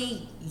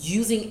literally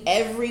using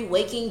every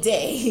waking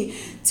day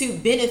to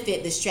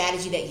benefit the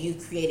strategy that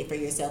you've created for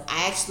yourself.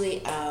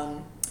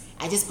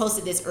 I just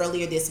posted this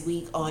earlier this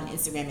week on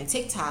Instagram and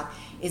TikTok,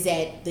 is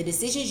that the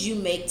decisions you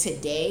make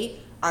today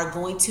are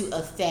going to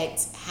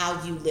affect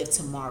how you live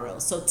tomorrow.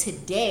 So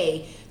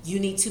today, you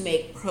need to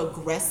make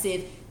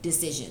progressive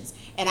decisions.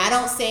 And I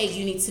don't say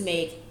you need to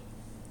make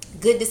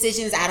good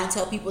decisions. I don't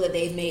tell people that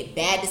they've made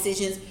bad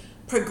decisions.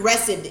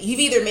 Progressive, you've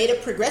either made a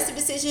progressive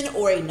decision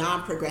or a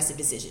non-progressive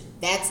decision.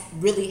 That's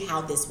really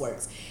how this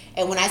works.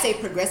 And when I say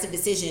progressive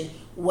decision,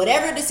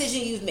 whatever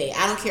decision you've made,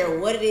 I don't care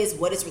what it is,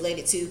 what it's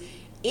related to,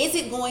 is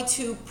it going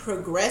to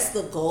progress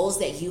the goals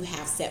that you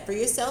have set for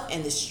yourself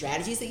and the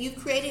strategies that you've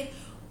created?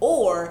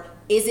 Or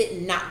is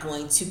it not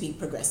going to be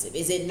progressive?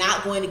 Is it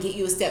not going to get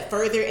you a step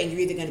further, and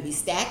you're either going to be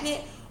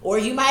stagnant, or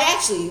you might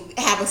actually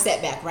have a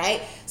setback,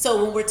 right?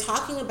 So when we're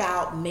talking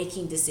about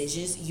making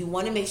decisions, you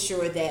want to make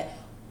sure that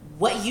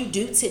what you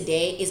do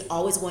today is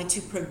always going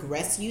to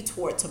progress you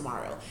toward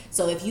tomorrow.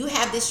 So if you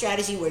have this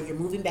strategy where you're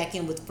moving back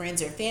in with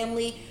friends or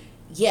family,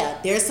 yeah,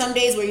 there's some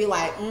days where you're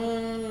like,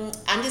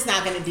 I'm just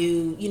not going to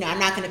do, I'm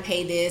not going to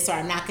pay this, or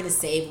I'm not going to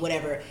save,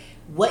 whatever.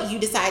 What you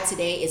decide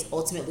today is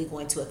ultimately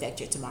going to affect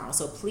your tomorrow.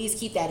 So please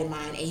keep that in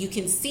mind. And you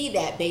can see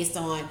that based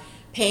on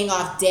paying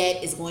off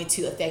debt is going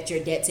to affect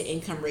your debt to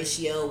income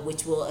ratio,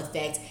 which will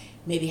affect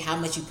maybe how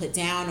much you put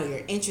down, or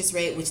your interest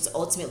rate, which is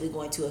ultimately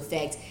going to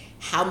affect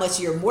how much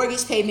your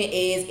mortgage payment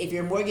is. If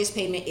your mortgage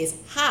payment is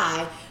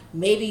high,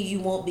 maybe you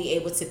won't be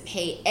able to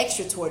pay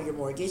extra toward your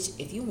mortgage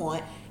if you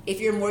want. If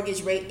your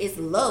mortgage rate is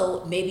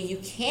low, maybe you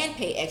can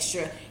pay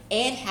extra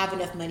and have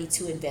enough money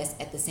to invest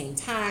at the same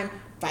time,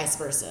 vice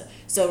versa.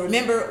 So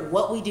remember,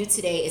 what we do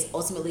today is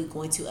ultimately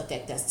going to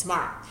affect us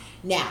tomorrow.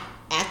 Now,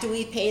 after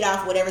we've paid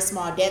off whatever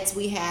small debts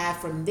we have,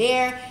 from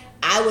there,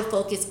 I would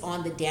focus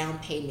on the down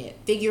payment.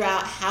 Figure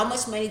out how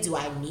much money do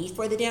I need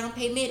for the down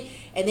payment,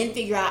 and then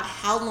figure out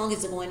how long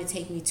is it going to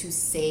take me to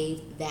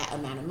save that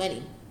amount of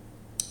money.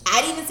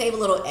 I'd even save a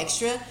little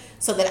extra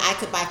so that I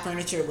could buy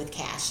furniture with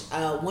cash.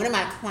 One of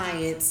my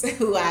clients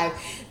who I've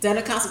done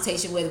a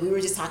consultation with, we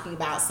were just talking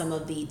about some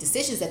of the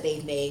decisions that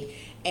they've made.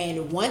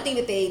 And one thing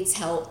that they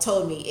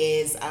told me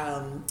is,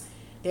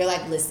 they're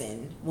like,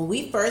 listen, when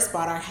we first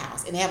bought our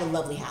house, and they have a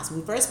lovely house.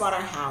 When we first bought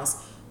our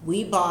house,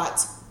 we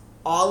bought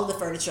all of the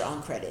furniture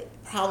on credit.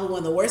 Probably one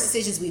of the worst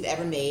decisions we've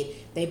ever made.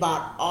 They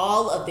bought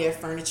all of their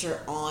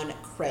furniture on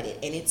credit,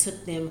 and it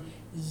took them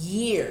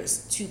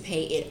years to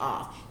pay it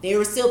off. They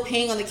were still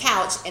paying on the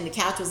couch, and the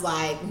couch was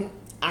like,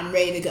 I'm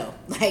ready to go.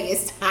 Like,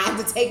 it's time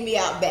to take me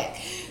out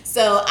back.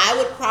 So I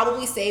would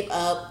probably save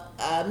up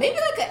maybe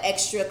like an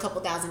extra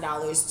couple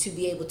 $1,000s to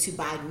be able to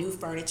buy new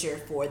furniture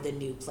for the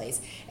new place.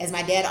 As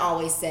my dad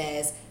always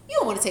says, you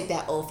don't want to take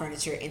that old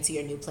furniture into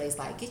your new place.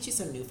 Like, get you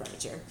some new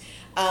furniture.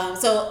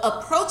 So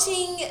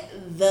approaching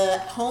the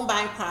home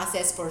buying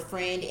process for a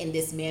friend in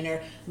this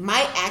manner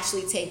might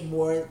actually take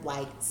more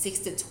like 6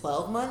 to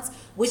 12 months,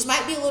 which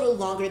might be a little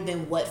longer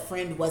than what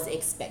friend was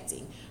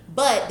expecting.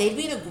 But they'd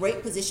be in a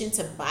great position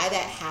to buy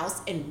that house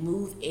and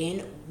move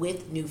in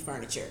with new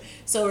furniture.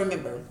 So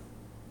remember,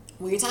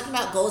 when you're talking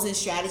about goals and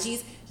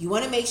strategies, you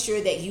want to make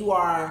sure that you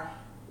are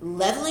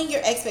leveling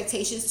your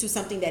expectations to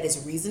something that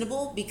is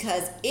reasonable,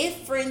 because if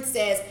friend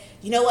says,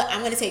 you know what, I'm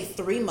going to take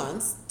 3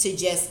 months to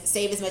just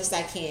save as much as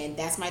I can,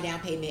 that's my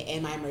down payment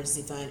and my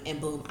emergency fund, and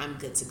boom, I'm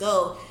good to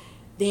go,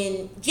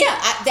 then yeah,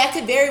 that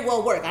could very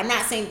well work. I'm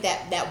not saying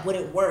that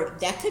wouldn't work.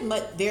 That could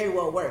very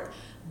well work.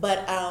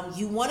 But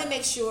you want to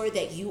make sure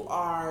that you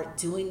are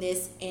doing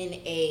this in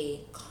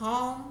a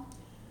calm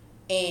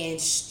and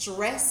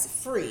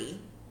stress-free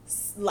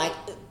like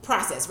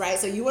process, right?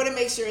 So you want to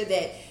make sure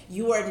that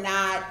you are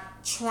not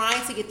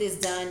trying to get this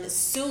done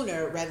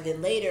sooner rather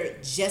than later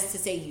just to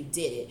say you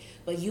did it.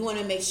 But you want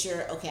to make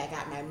sure, okay, I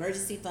got my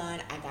emergency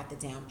fund, I got the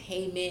down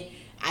payment,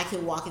 I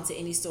can walk into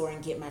any store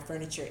and get my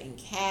furniture in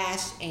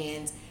cash,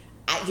 and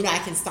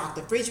I can stock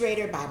the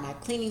refrigerator, buy my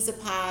cleaning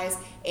supplies,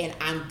 and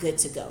I'm good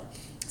to go.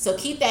 So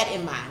keep that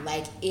in mind.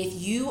 Like, if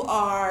you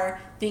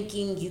are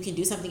thinking you can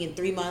do something in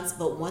 3 months,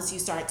 but once you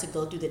start to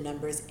go through the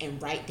numbers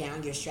and write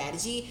down your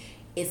strategy,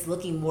 it's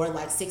looking more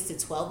like 6 to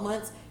 12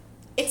 months,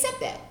 accept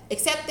that.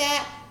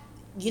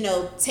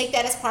 Take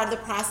that as part of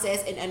the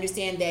process and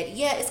understand that,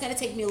 yeah, it's going to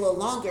take me a little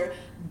longer,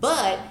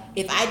 but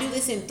if I do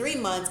this in 3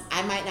 months,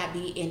 I might not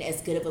be in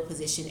as good of a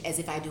position as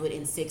if I do it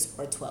in 6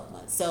 or 12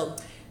 months. So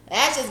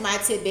that's just my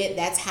tidbit.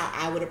 That's how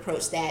I would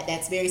approach that.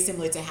 That's very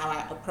similar to how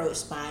I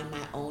approached buying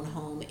my own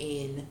home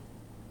in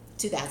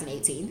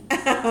 2018.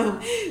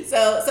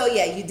 So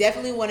yeah, you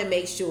definitely want to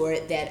make sure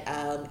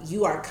that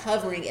you are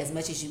covering as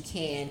much as you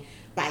can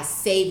by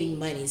saving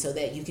money so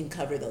that you can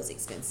cover those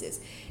expenses.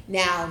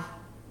 Now,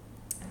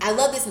 I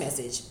love this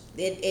message.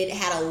 It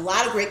had a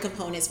lot of great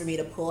components for me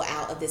to pull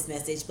out of this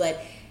message,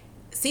 but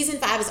Season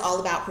 5 is all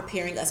about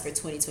preparing us for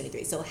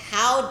 2023. So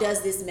how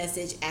does this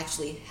message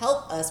actually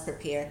help us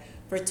prepare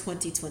for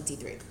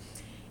 2023?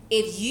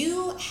 If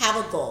you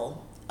have a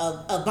goal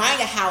of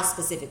buying a house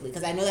specifically,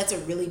 because I know that's a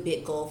really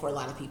big goal for a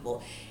lot of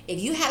people. If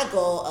you had a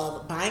goal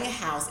of buying a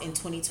house in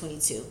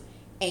 2022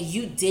 and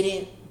you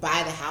didn't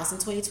buy the house in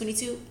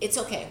 2022, it's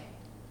okay.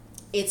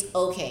 It's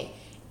okay.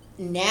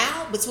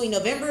 Now, between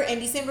November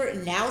and December,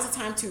 now is the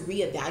time to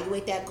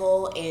reevaluate that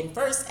goal and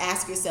first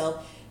ask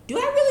yourself, do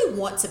I really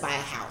want to buy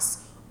a house?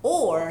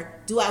 Or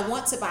do I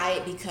want to buy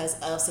it because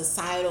of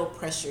societal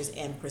pressures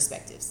and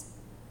perspectives?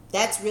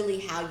 That's really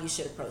how you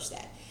should approach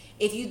that.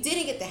 If you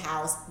didn't get the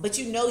house, but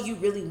you know you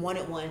really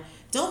wanted one,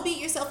 don't beat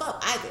yourself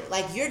up either.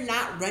 Like, you're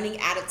not running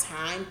out of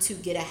time to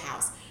get a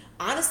house.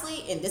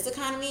 Honestly, in this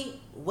economy,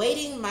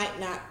 waiting might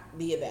not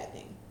be a bad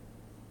thing.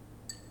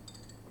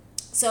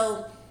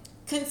 So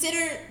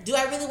consider, do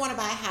I really want to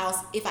buy a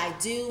house? If I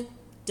do,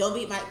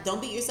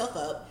 don't beat yourself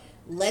up.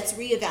 Let's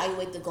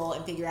reevaluate the goal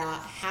and figure out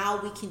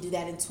how we can do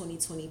that in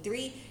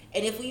 2023.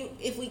 And if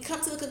we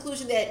come to the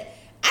conclusion that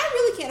I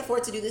really can't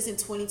afford to do this in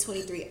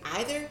 2023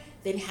 either,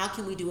 then how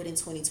can we do it in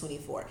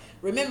 2024?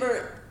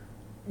 Remember,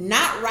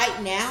 not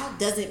right now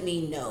doesn't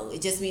mean no.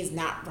 It just means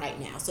not right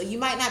now. So you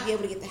might not be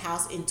able to get the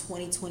house in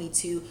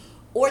 2022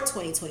 or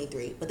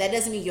 2023, but that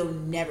doesn't mean you'll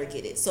never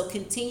get it. So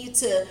continue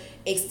to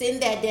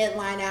extend that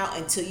deadline out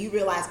until you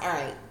realize, all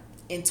right,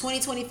 in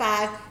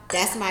 2025,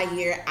 that's my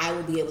year. I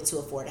will be able to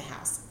afford a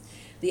house.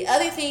 The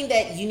other thing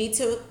that you need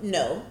to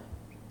know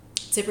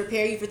to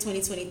prepare you for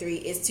 2023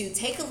 is to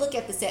take a look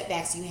at the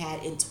setbacks you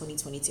had in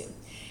 2022.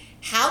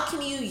 How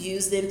can you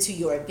use them to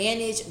your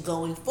advantage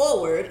going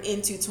forward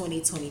into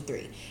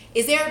 2023?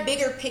 Is there a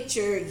bigger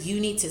picture you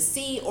need to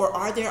see, or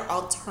are there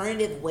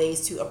alternative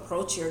ways to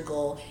approach your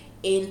goal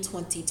in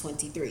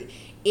 2023?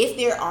 If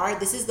there are,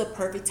 this is the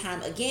perfect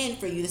time again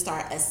for you to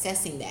start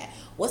assessing that.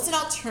 What's an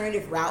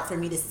alternative route for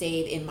me to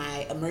save in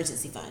my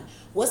emergency fund?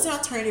 What's an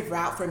alternative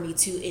route for me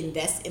to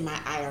invest in my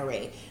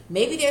IRA?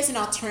 Maybe there's an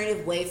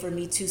alternative way for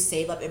me to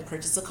save up and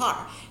purchase a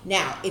car.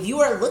 Now, if you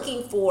are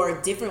looking for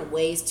different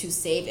ways to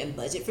save and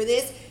budget for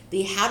this,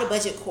 the How to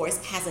Budget course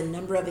has a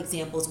number of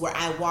examples where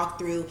I walk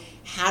through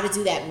how to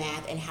do that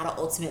math and how to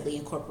ultimately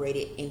incorporate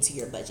it into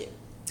your budget.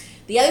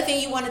 The other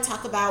thing you want to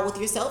talk about with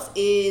yourself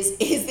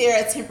is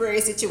there a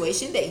temporary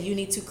situation that you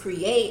need to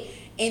create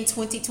in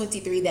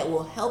 2023 that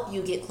will help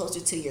you get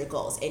closer to your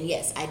goals? And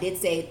yes, I did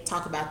say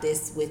talk about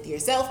this with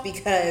yourself,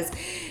 because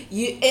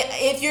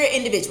if you're an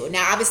individual,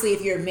 now obviously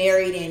if you're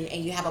married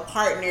and you have a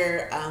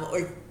partner,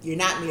 or you're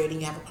not married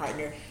and you have a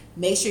partner,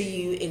 make sure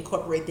you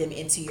incorporate them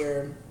into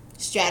your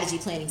strategy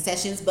planning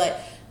sessions.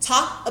 But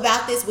talk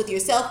about this with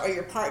yourself or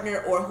your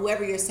partner or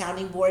whoever your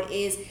sounding board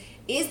is.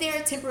 Is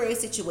there a temporary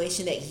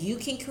situation that you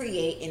can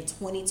create in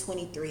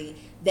 2023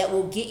 that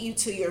will get you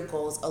to your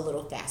goals a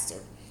little faster?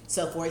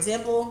 So for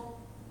example,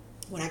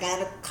 when I got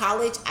out of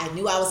college, I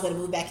knew I was going to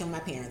move back in with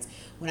my parents.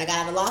 When I got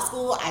out of law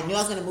school, I knew I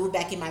was going to move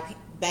back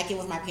in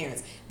with my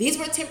parents. These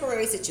were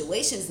temporary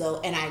situations though,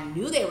 and I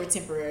knew they were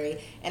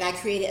temporary, and I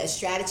created a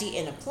strategy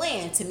and a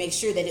plan to make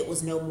sure that it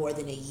was no more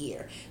than a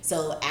year.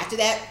 So after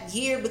that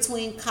year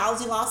between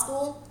college and law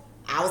school,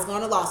 I was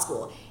going to law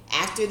school.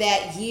 After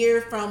that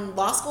year from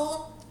law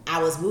school,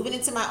 I was moving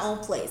into my own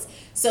place.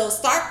 So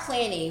start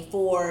planning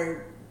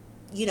for,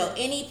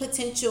 any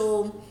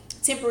potential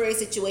temporary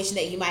situation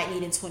that you might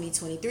need in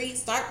 2023.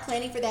 Start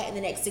planning for that in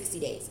the next 60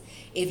 days.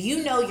 If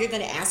you know you're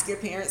going to ask your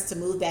parents to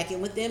move back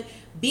in with them,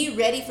 be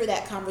ready for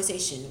that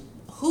conversation.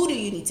 Who do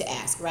you need to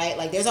ask, right? I feel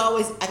like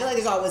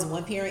there's always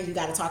one parent you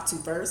got to talk to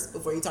first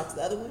before you talk to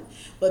the other one.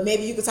 But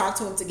maybe you could talk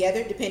to them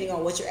together depending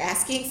on what you're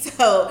asking.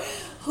 So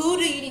who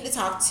do you need to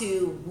talk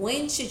to?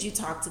 When should you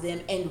talk to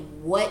them?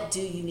 And what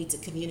do you need to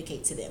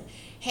communicate to them?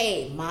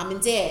 Hey, mom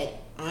and dad,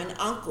 aunt,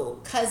 uncle,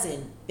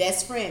 cousin,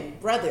 best friend,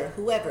 brother,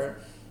 whoever,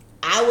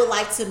 I would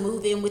like to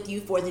move in with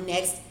you for the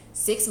next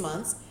 6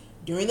 months.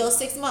 During those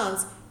 6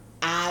 months,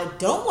 I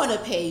don't want to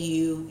pay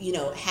you,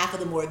 half of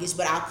the mortgage,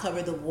 but I'll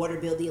cover the water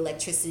bill, the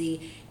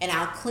electricity, and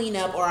I'll clean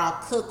up or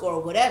I'll cook or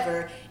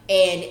whatever.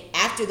 And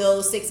after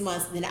those 6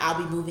 months, then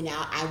I'll be moving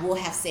out. I will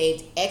have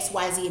saved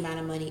XYZ amount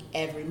of money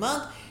every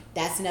month.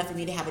 That's enough for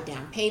me to have a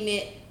down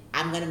payment.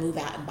 I'm going to move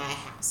out and buy a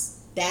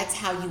house. That's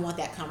how you want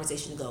that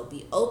conversation to go.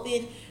 Be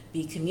open,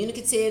 be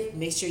communicative,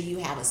 make sure you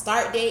have a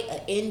start date,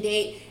 an end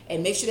date,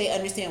 and make sure they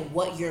understand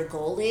what your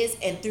goal is.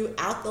 And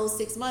throughout those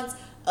 6 months,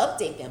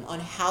 update them on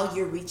how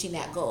you're reaching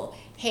that goal.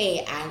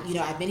 Hey,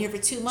 I've been here for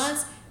 2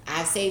 months.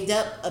 I've saved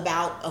up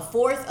about a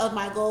fourth of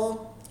my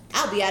goal.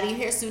 I'll be out of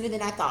here sooner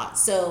than I thought.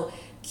 So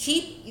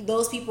keep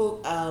those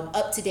people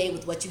up to date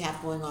with what you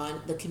have going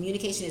on. The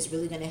communication is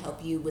really going to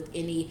help you with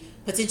any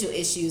potential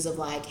issues of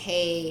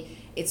hey,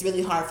 it's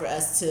really hard for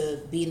us to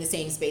be in the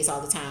same space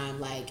all the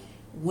time.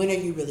 When are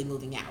you really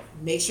moving out?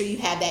 Make sure you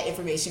have that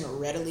information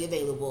readily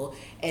available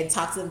and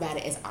talk to them about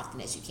it as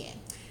often as you can.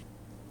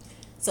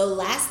 So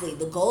lastly,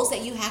 the goals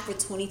that you have for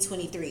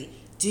 2023,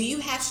 do you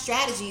have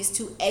strategies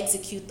to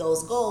execute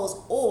those goals,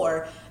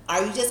 or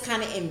are you just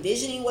kind of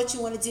envisioning what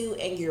you want to do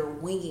and you're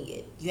winging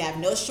it? You have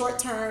no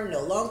short-term,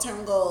 no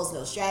long-term goals,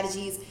 no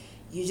strategies.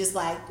 You just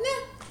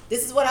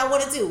this is what I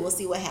want to do. We'll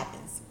see what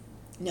happens.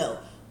 No,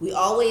 we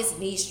always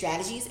need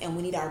strategies, and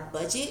we need our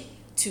budget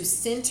to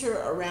center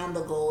around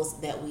the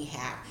goals that we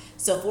have.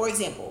 So for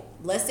example,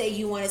 let's say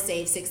you want to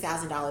save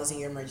 $6,000 in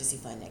your emergency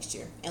fund next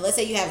year. And let's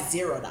say you have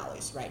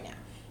 $0 right now.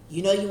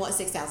 You want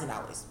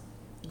 $6,000.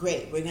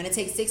 Great. We're going to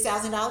take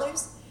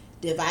 $6,000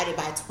 divided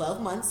by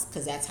 12 months,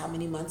 because that's how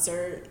many months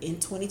are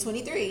in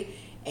 2023.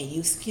 And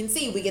you can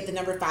see we get the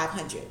number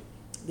 500.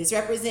 This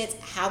represents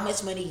how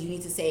much money you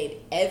need to save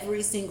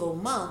every single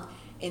month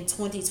in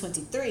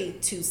 2023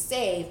 to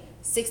save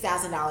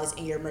 $6,000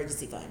 in your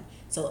emergency fund.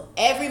 So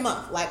every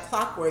month, like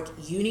clockwork,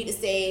 you need to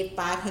save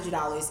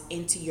 $500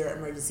 into your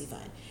emergency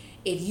fund.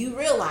 If you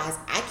realize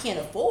I can't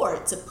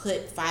afford to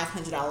put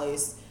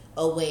 $500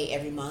 away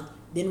every month,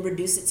 then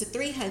reduce it to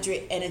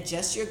 $300 and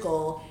adjust your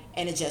goal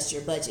and adjust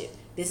your budget.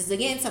 This is,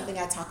 again, something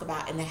I talk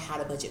about in the How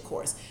to Budget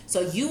course. So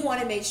you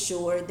want to make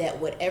sure that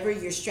whatever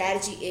your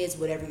strategy is,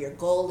 whatever your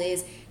goal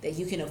is, that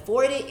you can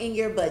afford it in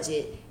your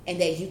budget and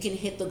that you can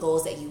hit the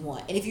goals that you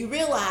want. And if you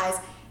realize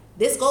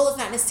this goal is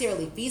not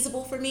necessarily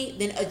feasible for me,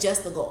 then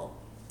adjust the goal.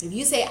 If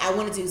you say I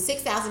want to do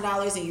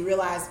 $6,000 and you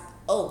realize,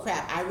 oh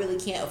crap, I really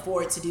can't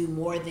afford to do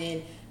more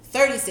than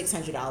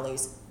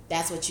 $3,600,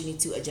 that's what you need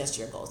to adjust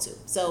your goal to.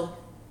 So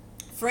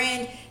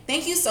friend,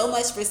 thank you so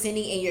much for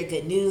sending in your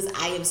good news.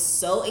 I am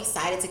so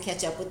excited to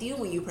catch up with you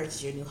when you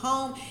purchase your new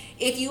home.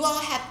 If you all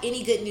have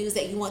any good news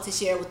that you want to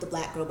share with the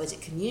Black Girl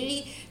Budget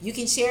community, you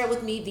can share it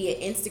with me via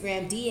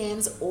Instagram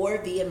DMs or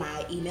via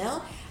my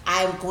email.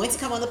 I'm going to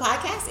come on the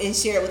podcast and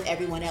share it with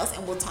everyone else,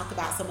 and we'll talk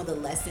about some of the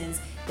lessons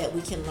that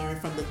we can learn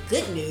from the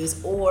good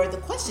news or the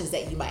questions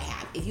that you might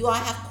have. If you all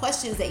have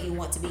questions that you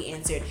want to be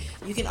answered,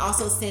 you can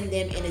also send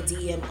them in a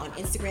DM on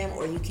Instagram,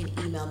 or you can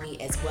email me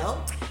as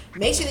well.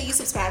 Make sure that you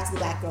subscribe to the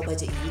Black Girl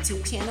Budget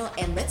YouTube channel,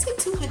 and let's hit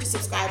 200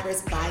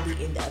 subscribers by the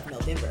end of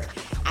November.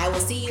 I will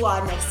see you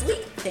all next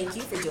week. Thank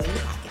you for joining the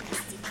podcast.